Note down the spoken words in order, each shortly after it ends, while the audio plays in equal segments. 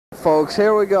folks,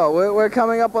 here we go. We're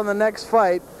coming up on the next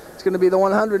fight. It's going to be the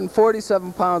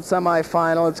 147-pound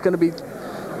semifinal. It's going to be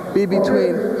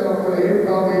between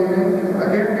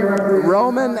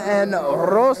Roman and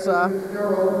Rosa.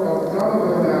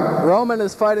 Roman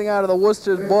is fighting out of the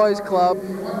Worcester Boys Club,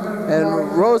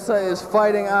 and Rosa is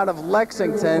fighting out of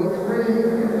Lexington.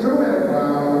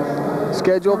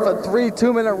 Scheduled for 3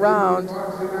 2-minute rounds.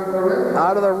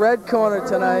 Out of the red corner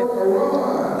tonight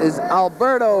is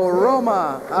Alberto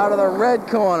Roma. Out of the red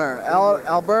corner,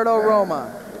 Alberto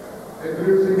Roma.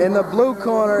 In the blue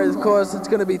corner, of course, it's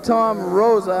going to be Tom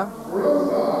Rosa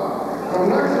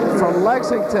from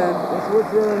Lexington.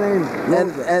 What's your name?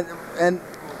 And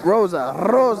Rosa.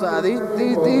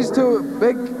 These two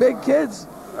big kids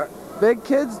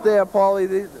there,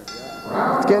 Paulie.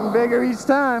 It's getting bigger each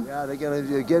time. Yeah,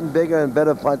 they're getting bigger and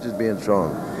better punches being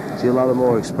thrown. See a lot of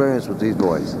more experience with these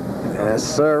boys. Yes,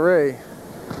 sirree.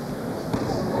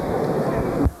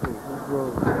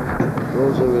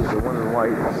 Rosa is the one in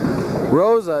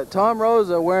white. Tom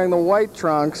Rosa wearing the white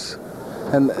trunks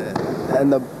and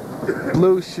the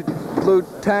blue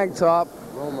tank top.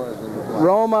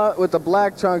 Roma with the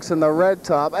black trunks and the red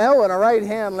top. Oh, and a right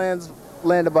hand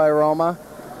landed by Roma.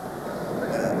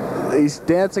 He's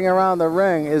dancing around the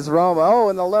ring. Is Roma? Oh,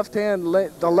 and the left jab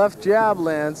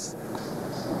lands.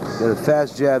 Got a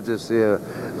fast jab, this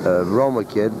Roma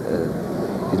kid.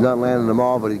 He's not landing them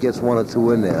all, but he gets 1 or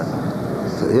 2 in there.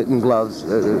 Hitting gloves.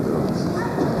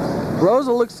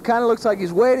 Rosa kind of looks like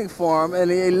he's waiting for him, and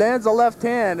he lands a left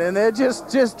hand, and they're just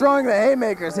throwing the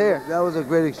haymakers here. That was a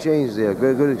great exchange there.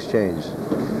 Good exchange.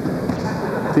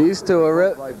 These two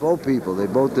are by both people. They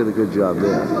both did a good job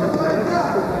there.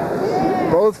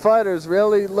 Both fighters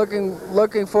really looking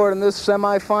for it in this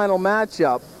semifinal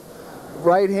matchup.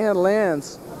 Right hand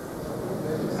lands.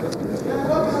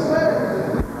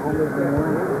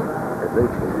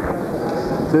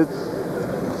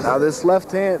 Now this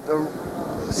left hand,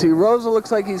 see, Rosa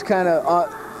looks like he's kind of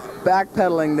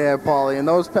backpedaling there, Paulie, and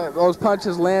those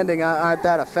punches landing aren't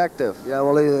that effective. Yeah,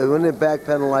 well, when they're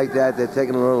backpedaling like that, they're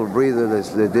taking a little breather.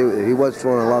 He was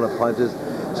throwing a lot of punches,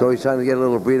 so he's trying to get a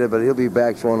little breather, but he'll be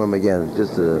back throwing them again,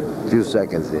 just a few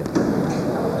seconds here.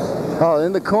 Oh,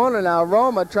 in the corner now,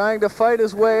 Roma trying to fight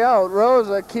his way out.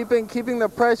 Rosa keeping the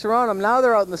pressure on him. Now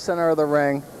they're out in the center of the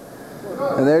ring,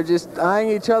 and they're just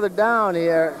eyeing each other down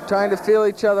here, trying to feel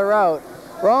each other out.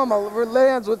 Roma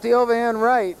lands with the overhand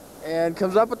right and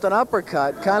comes up with an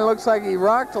uppercut. Kind of looks like he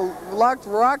rocked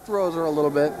Rosa a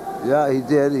little bit. Yeah, he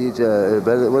did.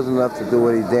 But it wasn't enough to do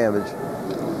any damage.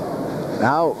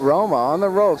 Now Roma on the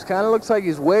ropes. Kind of looks like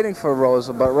he's waiting for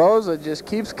Rosa, but Rosa just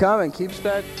keeps coming, keeps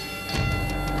that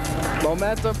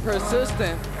momentum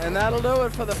persistent, and that'll do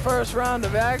it for the first round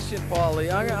of action,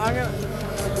 Paulie. I'm gonna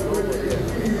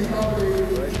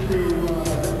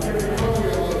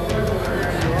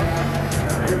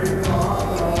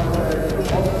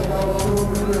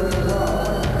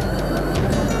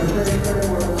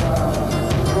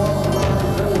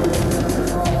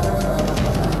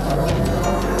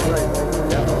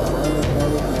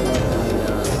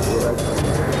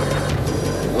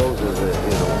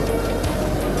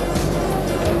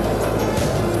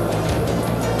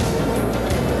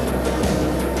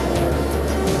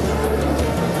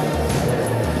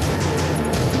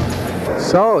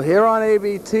So here on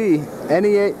ABT,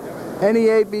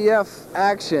 NEABF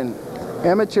action,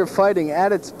 amateur fighting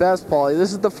at its best, Paulie.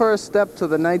 This is the first step to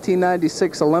the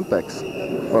 1996 Olympics.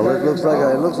 Well, it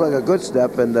looks like a good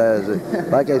step, and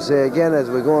like I say again, as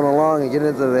we're going along and getting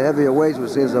into the heavier weights, we're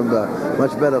seeing some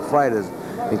much better fighters.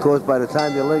 And of course, by the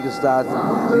time the Olympics start,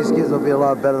 these kids will be a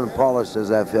lot better than polished as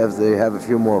they have a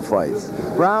few more fights.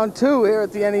 Round 2 here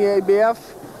at the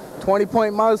NEABF.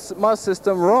 20-point must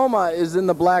system. Roma is in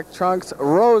the black trunks,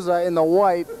 Rosa in the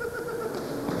white.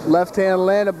 Left hand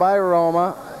landed by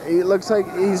Roma. He looks like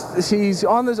he's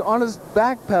on his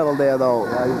back pedal there though,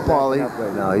 yeah,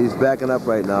 Paulie. He's backing up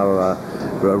right now,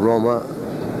 Roma.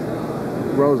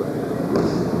 Rosa.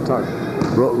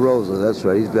 Rosa, that's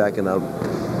right. He's backing up.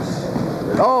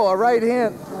 Oh, a right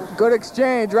hand. Good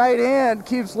exchange. Right hand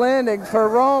keeps landing for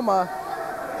Roma.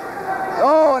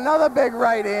 Oh, another big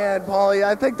right hand, Paulie.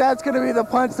 I think that's going to be the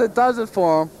punch that does it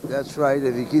for him. That's right.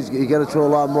 If you got to throw a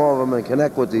lot more of them and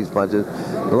connect with these punches.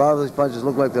 A lot of these punches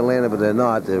look like they're landing, but they're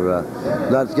not. They're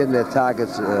not getting their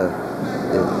targets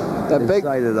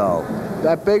inside at all.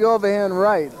 That big overhand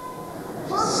right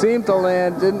seemed to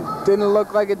land. Didn't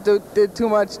look like it did too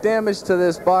much damage to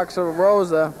this boxer,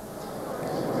 Rosa.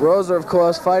 Rosa, of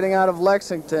course, fighting out of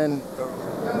Lexington.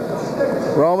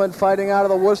 Roman fighting out of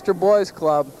the Worcester Boys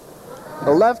Club. The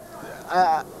left,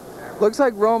 Looks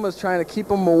like Roma's trying to keep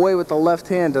him away with the left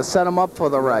hand to set him up for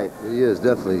the right. He is,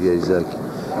 definitely. He's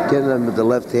getting him with the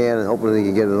left hand and hoping he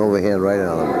can get an overhand right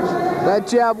on him. That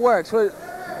jab works.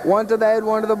 One to the head,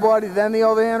 one to the body, then the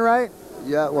overhand right?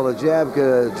 Yeah, well, a jab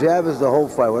is the whole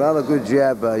fight. Without a good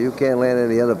jab, you can't land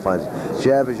any other punch.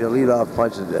 Jab is your lead-off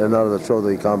punch in order to throw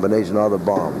the combination or the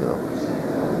bomb, you know.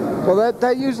 Well,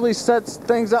 that usually sets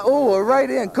things up. Oh, a right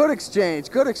hand. Good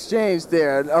exchange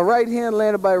there. A right hand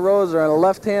landed by Rosa and a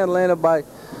left hand landed by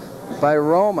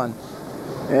Roman.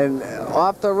 And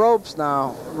off the ropes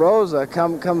now, Rosa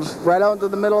comes right out into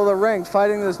the middle of the ring,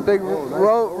 fighting this big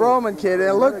Roman kid.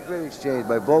 And look, great exchange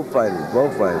by both fighters.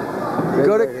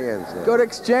 Good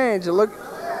exchange. It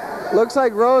looks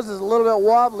like Rosa's a little bit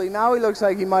wobbly. Now he looks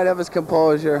like he might have his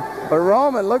composure. But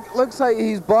Roman looks like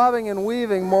he's bobbing and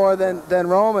weaving more than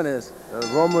Roman is.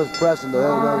 Roman was pressing the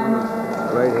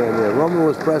right hand there. Roman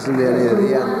was pressing there near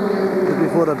the end. Just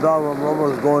before the bell, Roman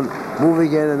was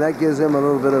moving in, and that gives him a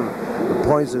little bit of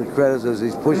points and credits as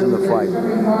he's pushing the fight.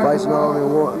 Fight's not only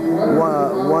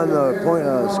one point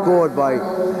scored by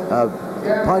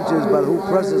punches, but who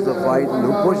presses the fight and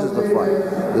who pushes the fight.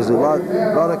 There's a lot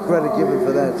of credit given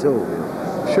for that too.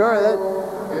 Sure.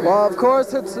 Well, of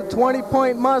course, it's a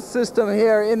 20-point must system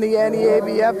here in the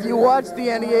NEABF. You watch the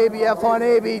NEABF on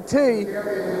ABT.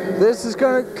 This is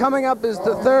coming up as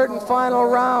the third and final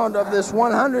round of this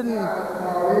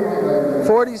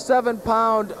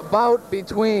 147-pound bout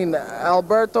between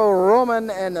Alberto Roman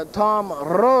and Tom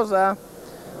Rosa.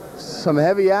 Some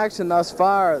heavy action thus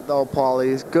far, though,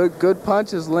 Paulie. Good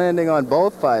punches landing on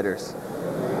both fighters.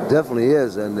 Definitely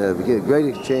is, and we get great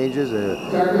exchanges.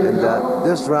 And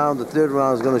this round, the third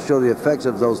round, is going to show the effects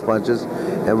of those punches,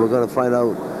 and we're going to find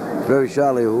out very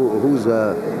shortly who's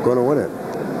going to win it.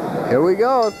 Here we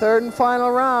go, third and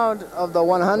final round of the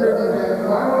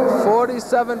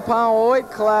 147-pound weight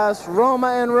class. Roma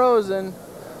and Rosen.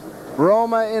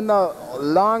 Roma in the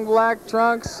long black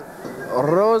trunks,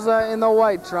 Rosa in the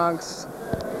white trunks.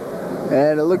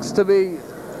 And it looks to be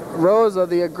Rosa,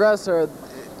 the aggressor.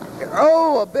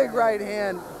 Oh, a big right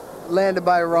hand landed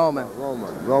by Roman.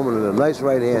 Roman with a nice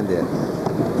right hand there.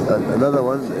 Another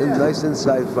one, nice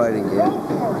inside fighting here.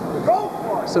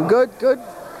 Some good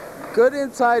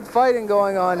inside fighting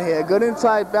going on here. Good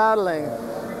inside battling.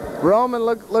 Roman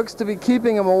looks to be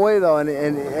keeping him away though,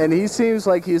 and he seems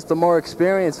like he's the more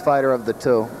experienced fighter of the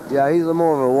two. Yeah, he's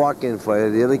more of a walk-in fighter.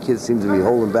 The other kid seems to be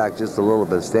holding back just a little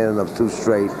bit, standing up too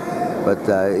straight. But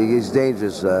he's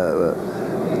dangerous.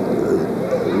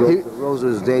 Rosa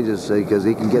is dangerous because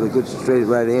he can get a good straight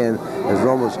right hand as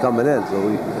Roman's coming in, so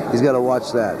he's got to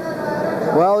watch that.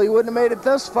 Well, he wouldn't have made it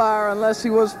this far unless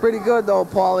he was pretty good, though,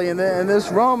 Paulie. And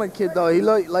this Roman kid, though,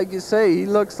 like you say, he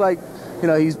looks like, you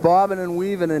know, he's bobbing and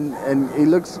weaving, and he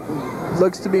looks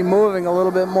to be moving a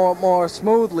little bit more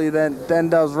smoothly than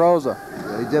does Rosa.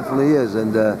 Yeah, he definitely is,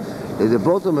 and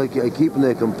both of them are keeping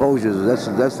their composure.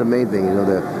 That's the main thing. You know,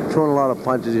 they're throwing a lot of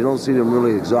punches. You don't see them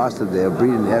really exhausted. They're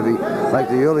breathing heavy, like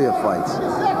the earlier fights.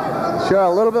 Sure,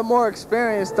 a little bit more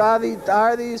experienced are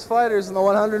these fighters in the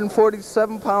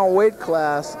 147-pound weight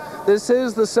class. This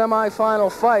is the semi-final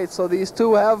fight, so these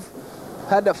two have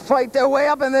had to fight their way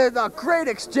up, and there's a great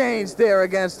exchange there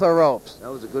against the ropes.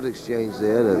 That was a good exchange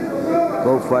there.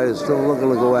 Both fighters still looking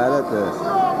to go at it.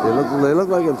 They look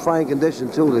like in fine condition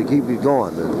too. They keep it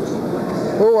going.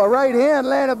 Oh, a right hand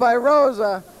landed by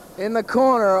Rosa in the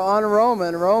corner on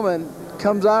Roman. Roman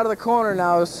comes out of the corner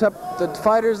now. The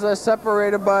fighters are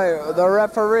separated by the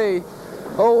referee.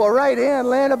 Oh, a right hand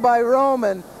landed by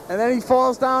Roman, and then he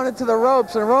falls down into the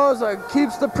ropes, and Rosa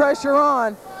keeps the pressure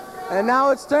on. And now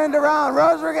it's turned around.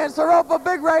 Rosa against the rope, a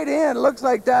big right hand. Looks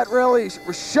like that really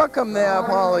shook him there,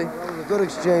 Paulie. It was a good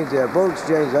exchange there, both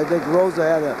exchanges. I think Rosa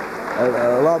had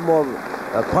a lot more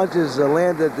punches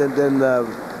landed than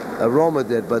Roma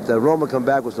did, but Roma come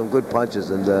back with some good punches,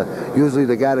 and usually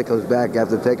the guy that comes back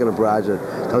after taking a barrage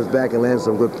comes back and lands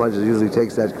some good punches usually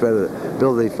takes that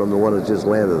credibility from the one that just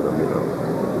landed them, you know.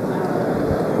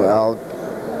 Well,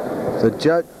 the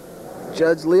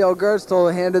Judge Leo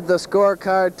Gerstel handed the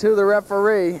scorecard to the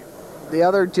referee. The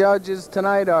other judges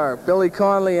tonight are Billy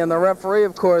Conley, and the referee,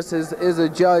 of course, is a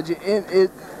judge.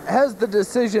 It has the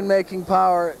decision-making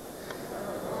power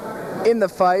in the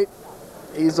fight.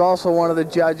 He's also one of the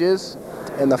judges,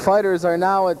 and the fighters are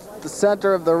now at the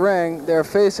center of the ring. They're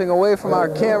facing away from our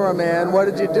cameraman. What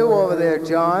did you do over there,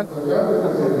 John?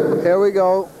 Here we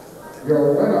go.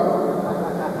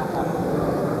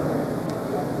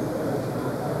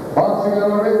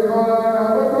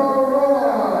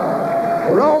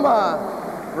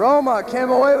 Roma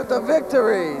came away with the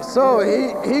victory. So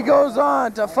he goes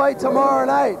on to fight tomorrow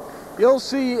night. You'll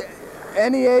see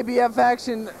NEABF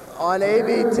action on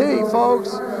ABT,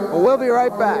 folks. We'll be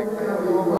right back.